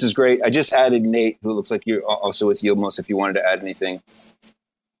 This is great. I just added Nate, who looks like you're also with YieldMost, if you wanted to add anything.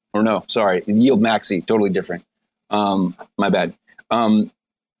 Or no, sorry, Yield Maxi, totally different. My bad.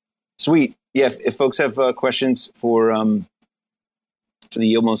 Sweet. Yeah, if folks have questions for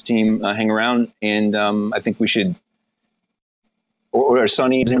the YieldMost team, hang around. And I think we should, or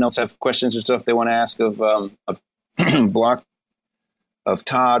Sonny, does anyone else have questions or stuff they want to ask of Block, of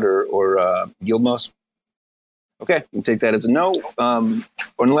Todd or YieldMost? Okay, we'll take that as a no.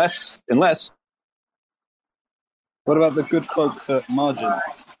 Unless. What about the good folks at Margin?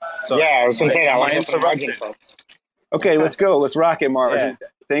 Yeah, I was going to say that one. It's the Margin folks. Okay, let's go. Let's rock it, Margin. Yeah.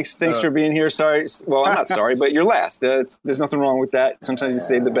 Thanks for being here. Sorry. Well, I'm not sorry, but you're last. There's nothing wrong with that. Sometimes you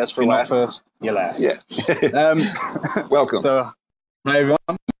save the best for last. First, you're last. Yeah. Welcome. So, hi everyone.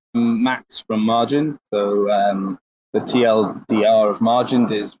 I'm Max from Margin. So, the TLDR of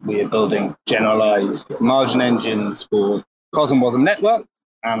Margin is we are building generalized margin engines for COSM/WASM network,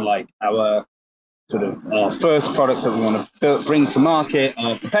 and like our first product that we want to bring to market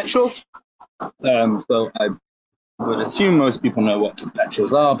are perpetuals. So I would assume most people know what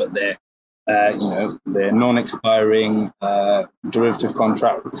perpetuals are, but they're non-expiring derivative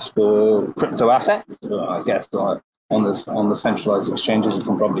contracts for crypto assets. So I guess on the centralized exchanges, you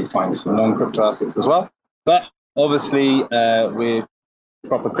can probably find some non-crypto assets as well. But obviously, we're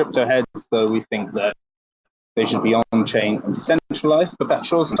proper crypto heads, so we think that they should be on-chain and decentralized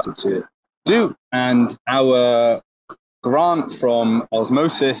perpetuals and to do. And our grant from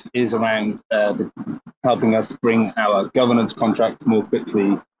Osmosis is around helping us bring our governance contracts more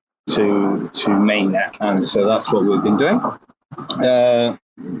quickly to mainnet. And so that's what we've been doing.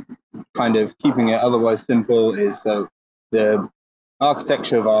 Kind of keeping it otherwise simple is the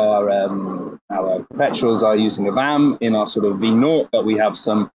architecture of our perpetuals are using a VAM in our sort of V0, but we have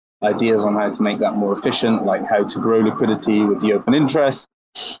some ideas on how to make that more efficient, like how to grow liquidity with the open interest,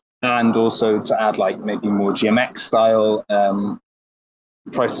 and also to add like maybe more GMX style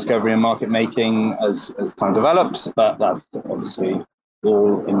price discovery and market making as time develops, but that's obviously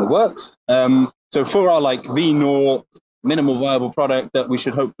all in the works. So for our like V0 minimal viable product that we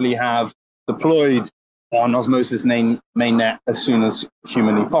should hopefully have deployed on Osmosis mainnet as soon as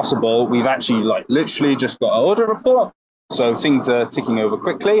humanly possible, we've actually like literally just got an order report. So things are ticking over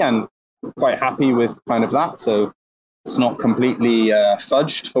quickly and quite happy with kind of that. So it's not completely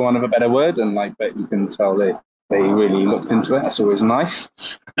fudged, for want of a better word, and like, but you can tell they really looked into it. That's always nice.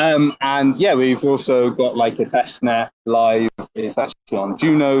 And yeah, we've also got like a testnet live. It's actually on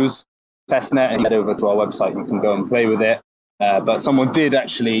Juno's testnet, and you head over to our website, you can go and play with it. But someone did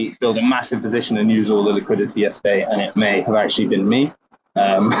actually build a massive position and use all the liquidity yesterday, and it may have actually been me.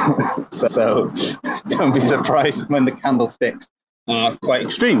 So don't be surprised when the candlesticks are quite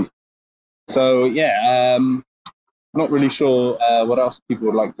extreme. So yeah. not really sure what else people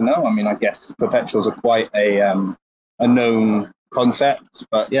would like to know. I mean, I guess perpetuals are quite a known concept,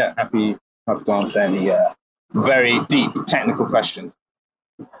 but yeah, happy to answer any very deep technical questions.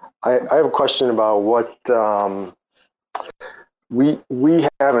 I have a question about what we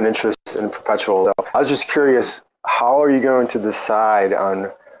have an interest in perpetual. I was just curious, how are you going to decide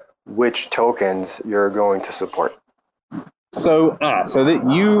on which tokens you're going to support? So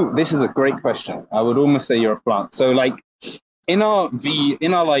this is a great question. I would almost say you're a plant. So like in our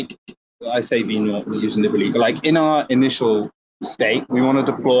like, I say V naught, we're using liberally, but like in our initial state, we want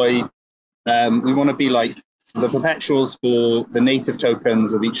to deploy, we want to be like the perpetuals for the native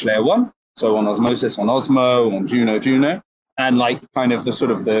tokens of each layer one. So on Osmosis, on Osmo, on Juno, and like kind of the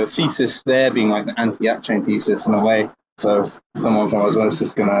sort of the thesis there being like the anti-app chain thesis in a way. So someone from Osmosis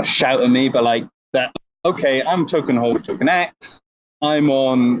is gonna shout at me, but like that. Okay, I'm token holder token X. I'm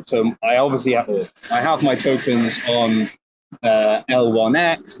on, so I obviously have my tokens on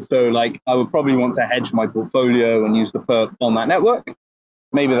L1X. So like I would probably want to hedge my portfolio and use the perp on that network.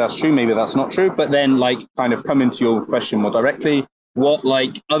 Maybe that's true, maybe that's not true. But then like kind of come into your question more directly, what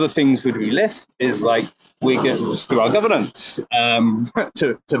like other things would we list is like we get through our governance,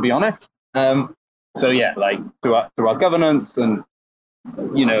 to be honest. So yeah, like through our governance, and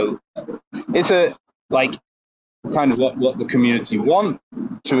you know, it's a like kind of what the community want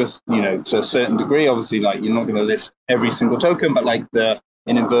to us, you know, to a certain degree. Obviously, like you're not going to list every single token, but like the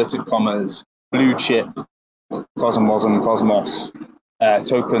in inverted commas blue chip Cosmos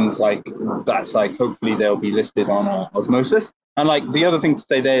tokens, like that's like hopefully they'll be listed on Osmosis. And like the other thing to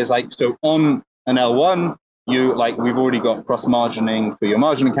say there is like, so on an L1, you like we've already got cross margining for your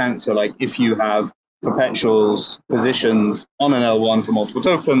margin account. So like if you have perpetuals positions on an L1 for multiple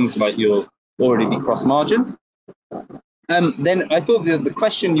tokens, like you'll already be cross-margined. Then I thought the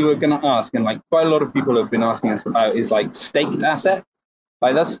question you were going to ask, and like quite a lot of people have been asking us about, is like staked assets.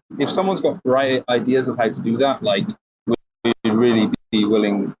 Like that's, if someone's got bright ideas of how to do that, like we'd really be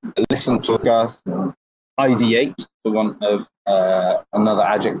willing to listen to us, ideate, for want of another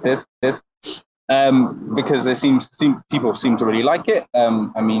adjective, because people seem to really like it.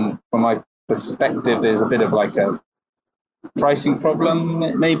 I mean, from my perspective, there's a bit of like a pricing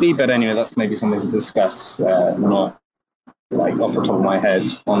problem maybe, but anyway, that's maybe something to discuss, not like off the top of my head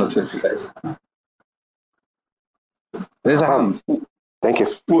on the Twitter space. There's a hand. Thank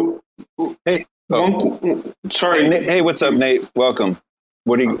you. Hey, sorry. Hey, what's up, Nate? Welcome.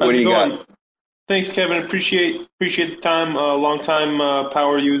 What do you got? Thanks, Kevin. Appreciate the time. Long time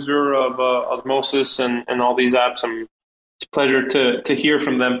power user of Osmosis and all these apps. It's a pleasure to hear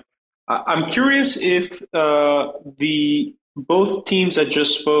from them. I'm curious if the both teams that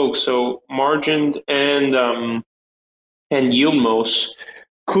just spoke, so Margin and Yieldmos,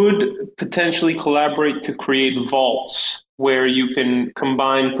 could potentially collaborate to create vaults where you can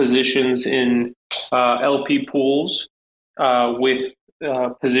combine positions in LP pools with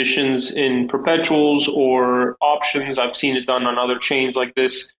positions in perpetuals or options. I've seen it done on other chains like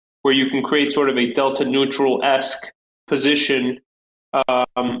this, where you can create sort of a delta neutral-esque position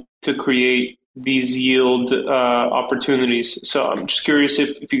to create these yield opportunities. So I'm just curious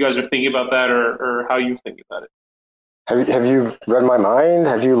if you guys are thinking about that or how you think about it. Have you read my mind?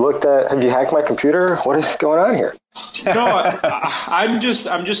 Have you hacked my computer? What is going on here? No, I'm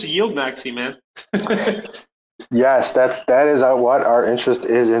just yield maxi, man. Yes, that is what our interest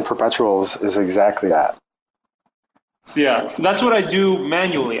is in perpetuals, is exactly that. Yeah, so that's what I do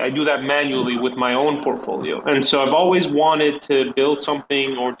manually. I do that manually with my own portfolio. And so I've always wanted to build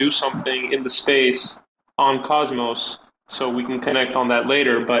something or do something in the space on Cosmos, so we can connect on that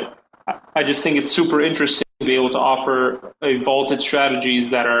later. But I just think it's super interesting to be able to offer a vaulted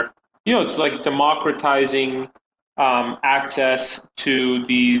strategies that are, you know, it's like democratizing access to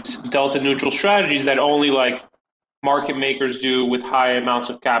these delta neutral strategies that only like market makers do with high amounts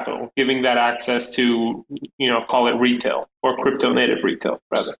of capital, giving that access to, you know, call it retail or crypto native retail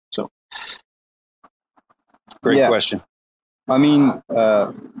rather. So, great question. I mean,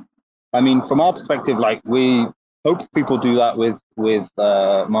 from our perspective, like we hope people do that with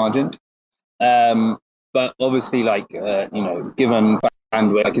Margin, but obviously, like you know, given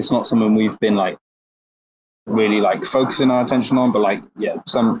bandwidth, like it's not something we've been like really like focusing our attention on. But like, yeah,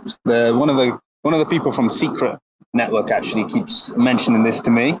 one of the people from Secret Network actually keeps mentioning this to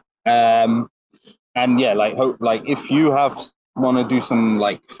me, and yeah, like hope like if you want to do some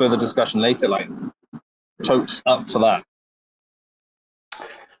like further discussion later, like totes up for that.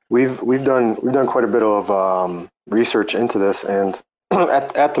 We've done quite a bit of research into this, and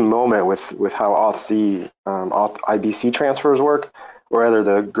at the moment with how auth IBC transfers work, or rather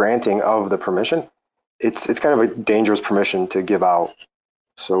the granting of the permission, it's kind of a dangerous permission to give out.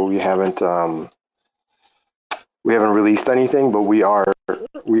 So we haven't released anything, but we are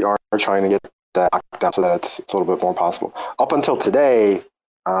trying to get that locked down so that it's a little bit more possible. Up until today,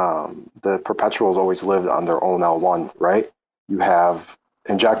 the perpetuals always lived on their own L1, right? You have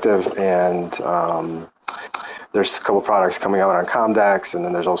Injective, and there's a couple products coming out on Comdex, and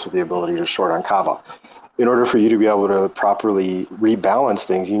then there's also the ability to short on Kava. In order for you to be able to properly rebalance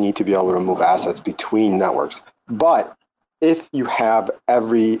things, you need to be able to move assets between networks. But if you have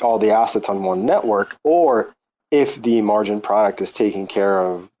all the assets on one network, or if the margin product is taking care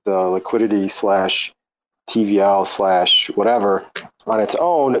of the liquidity / TVL / whatever on its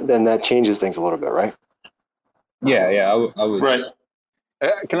own, then that changes things a little bit, right? Yeah, I would. Right.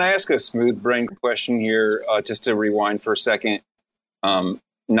 Can I ask a smooth brain question here, just to rewind for a second?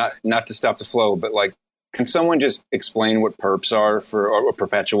 Not to stop the flow, but like, can someone just explain what perps are or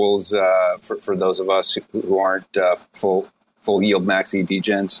perpetuals for those of us who aren't full yield maxi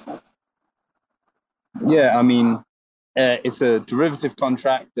degens? Yeah, I mean, it's a derivative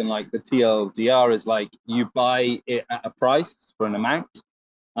contract, and like the TLDR is like you buy it at a price for an amount,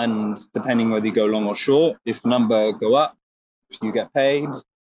 and depending whether you go long or short, if number go up, you get paid.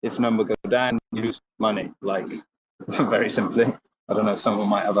 If number go down, you lose money. Like, very simply. I don't know, someone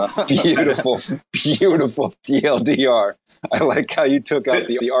might have a beautiful TLDR. I like how you took out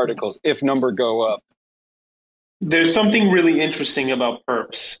the articles. If number go up. There's something really interesting about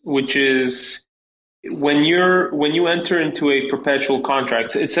perps, which is when you enter into a perpetual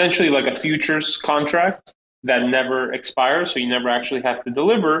contract, it's essentially like a futures contract that never expires, so you never actually have to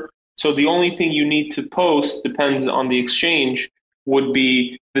deliver. So the only thing you need to post, depends on the exchange, would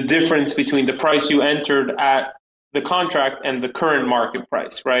be the difference between the price you entered at the contract and the current market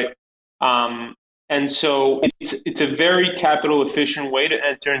price, right? And so it's a very capital efficient way to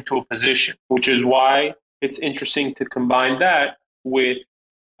enter into a position, which is why it's interesting to combine that with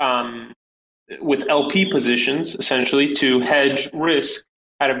LP positions, essentially, to hedge risk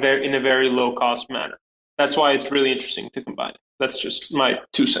in a very low cost manner. That's why it's really interesting to combine it. That's just my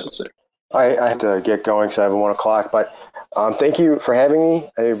 2 cents there. I have to get going because I have a 1 o'clock, but thank you for having me.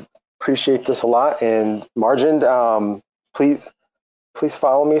 I appreciate this a lot. And Margin, please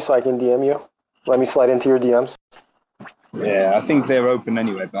follow me so I can DM you. Let me slide into your DMs. Yeah, I think they're open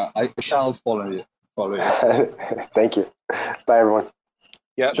anyway, but I shall follow you. Thank you. Bye, everyone.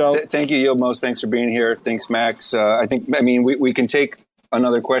 Yeah, thank you, Yilmos. Thanks for being here. Thanks, Max. I mean, we can take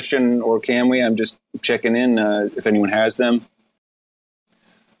another question, or can we? I'm just checking in if anyone has them.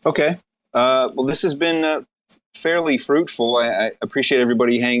 Okay. Well, this has been fairly fruitful. I appreciate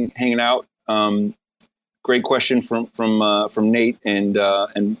everybody hanging out. Great question from Nate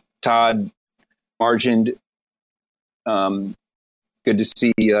and Todd, Margin. Good to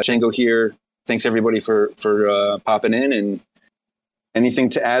see Shango here. Thanks everybody for popping in. And anything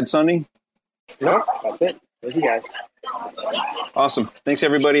to add, Sonny? No, that's it. Thank you guys. Awesome. Thanks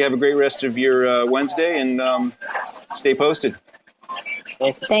everybody. Have a great rest of your Wednesday, and stay posted.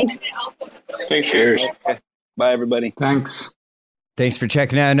 Thanks. Cheers. Okay. Bye, everybody. Thanks. Thanks for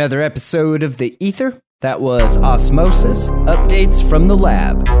checking out another episode of The Ether. That was Osmosis Updates from the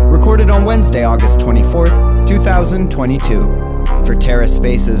Lab, recorded on Wednesday, August 24th, 2022. For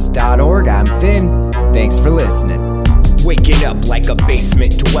TerraSpaces.org, I'm Finn. Thanks for listening. Waking up like a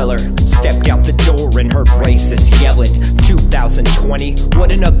basement dweller, stepped out the door and heard racists yelling. 2020,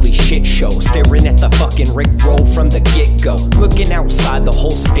 what an ugly shit show. Staring at the fucking Rickroll from the get-go. Looking outside, the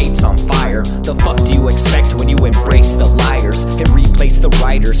whole state's on fire. The fuck do you expect when you embrace the liars and replace the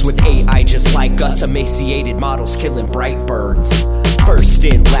writers with AI just like us? Emaciated models killing bright birds. First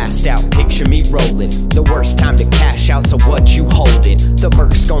in, last out, picture me rolling. The worst time to cash out, so what you holding? The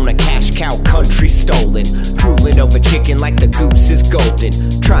Merc's gonna cash cow, country stolen. Drooling over chicken like the goose is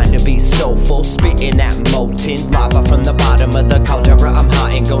golden. Trying to be soulful, spitting that molten lava from the bottom of the caldera. I'm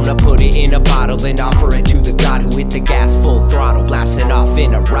hot and gonna put it in a bottle and offer it to the god who hit the gas full throttle, blasting off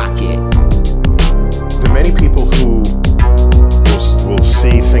in a rocket. The many people who will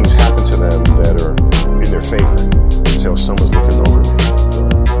see things happen to them that are in their favor. So someone's looking over me.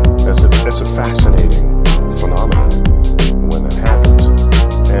 So that's a fascinating phenomenon when that happens.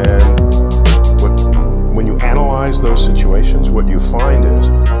 And when you analyze those situations, what you find is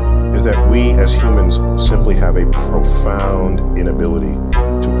that we as humans simply have a profound inability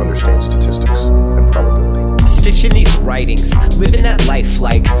to understand statistics and probability. Stitching these writings, living that life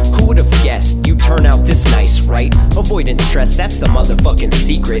like, who would have guessed you'd turn out this nice, right? Avoiding stress, that's the motherfucking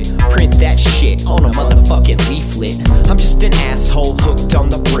secret. Print that shit on a motherfucking leaflet. I'm just an asshole hooked on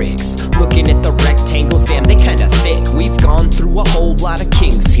the bricks. Looking at the rectangles, damn, they kinda thick. We've gone through a whole lot of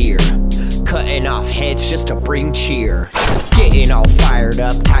kings here. cutting off heads just to bring cheer. Getting all fired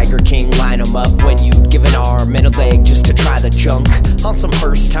up, Tiger King line 'em up when you'd give an arm and a leg just to try the junk. On some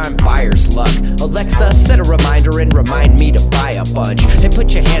first time buyer's luck, Alexa, set a reminder and remind me to buy a bunch. And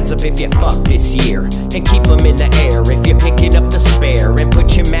put your hands up if you fuck this year, and keep them in the air if you're picking up the spare. And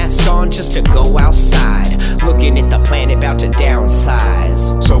put your mask on just to go outside, looking at the planet about to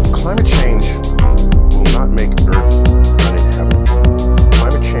downsize. So climate change will not make Earth uninhabitable.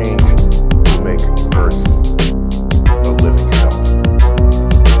 Climate change will make Earth a living hell.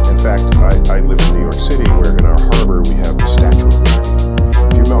 In fact, I live in New York City, where in our harbor we have the Statue of Liberty.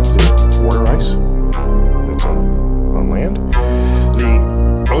 If you melt the water ice that's on land, the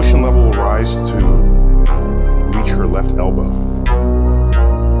ocean level will rise to reach her left elbow.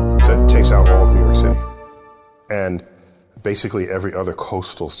 That takes out all of New York City. And basically every other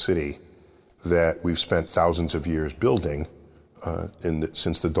coastal city that we've spent thousands of years building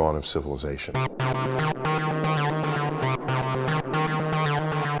since the dawn of civilization.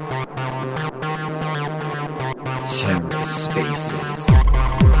 TerraSpaces.